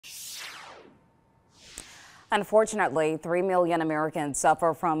Unfortunately, 3 million Americans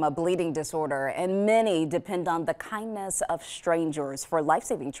suffer from a bleeding disorder, and many depend on the kindness of strangers for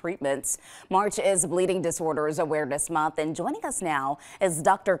life-saving treatments. March is Bleeding Disorders Awareness Month, and joining us now is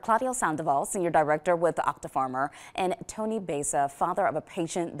Dr. Claudio Sandoval, Senior Director with Octapharma, and Tony Besa, father of a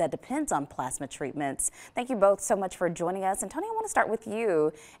patient that depends on plasma treatments. Thank you both so much for joining us. And Tony, I want to start with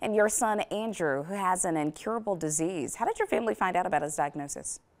you and your son, Andrew, who has an incurable disease. How did your family find out about his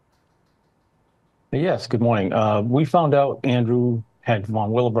diagnosis? Yes, good morning. We found out Andrew had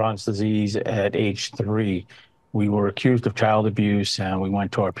von Willebrand's disease at age 3. We were accused of child abuse and we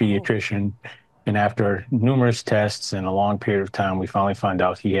went to our pediatrician. And after numerous tests and a long period of time, we finally found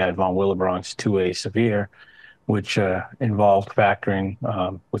out he had von Willebrand's 2A severe, which involved factoring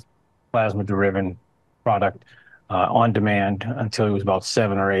with plasma-driven product on demand until he was about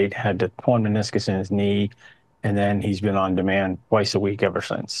 7 or 8, had the torn meniscus in his knee, and then he's been on demand twice a week ever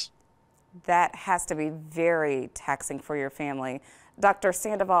since. That has to be very taxing for your family. Dr.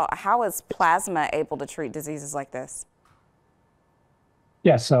 Sandoval, how is plasma able to treat diseases like this?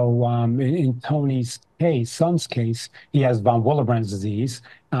 Yeah, so in Tony's case, son's case, he has von Willebrand's disease,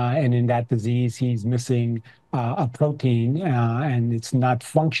 and in that disease, he's missing a protein, and it's not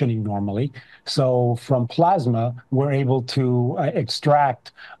functioning normally. So from plasma, we're able to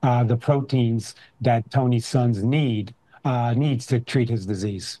extract the proteins that Tony's sons needs to treat his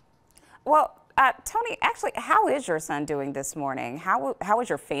disease. Well, Tony, actually, how is your son doing this morning? How is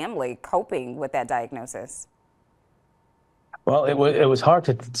your family coping with that diagnosis? Well, it was hard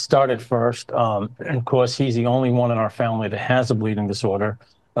to start at first. Of course, he's the only one in our family that has a bleeding disorder.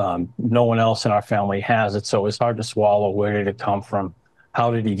 No one else in our family has it, so it's hard to swallow. Where did it come from?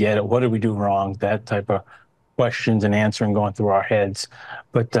 How did he get it? What did we do wrong? That type of questions and answering going through our heads.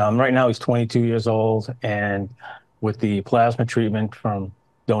 But right now, he's 22 years old, and with the plasma treatment from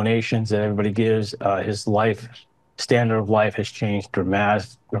donations that everybody gives, his standard of life has changed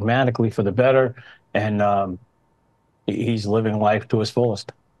dramatically for the better, and he's living life to his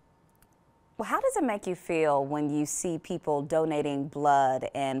fullest. Well, how does it make you feel when you see people donating blood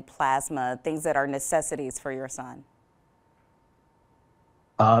and plasma, things that are necessities for your son?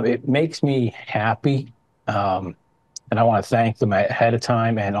 It makes me happy, and I want to thank them ahead of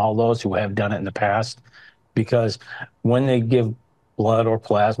time and all those who have done it in the past, because when they give blood or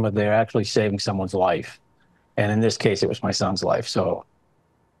plasma, they're actually saving someone's life. And in this case, it was my son's life. So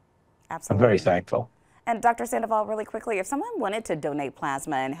Absolutely. I'm very thankful. And Dr. Sandoval, really quickly, if someone wanted to donate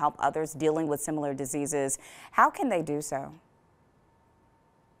plasma and help others dealing with similar diseases, how can they do so?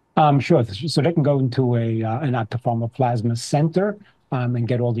 Sure. So they can go into an Octapharma Plasma Center and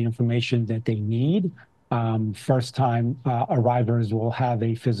get all the information that they need. First-time arrivers will have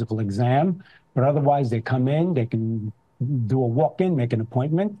a physical exam, but otherwise they come in, they can do a walk-in, make an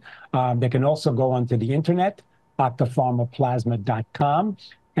appointment. They can also go onto the internet, octapharmaplasma.com,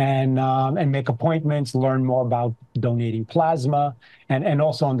 and make appointments, learn more about donating plasma, and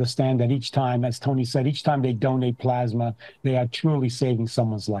also understand that each time, as Tony said, each time they donate plasma, they are truly saving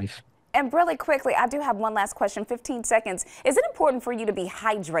someone's life. And really quickly, I do have one last question, 15 seconds. Is it important for you to be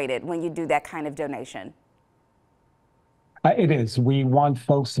hydrated when you do that kind of donation? It is. We want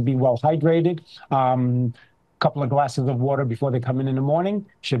folks to be well hydrated. Couple of glasses of water before they come in the morning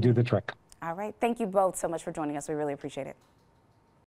should do the trick. All right. Thank you both so much for joining us. We really appreciate it.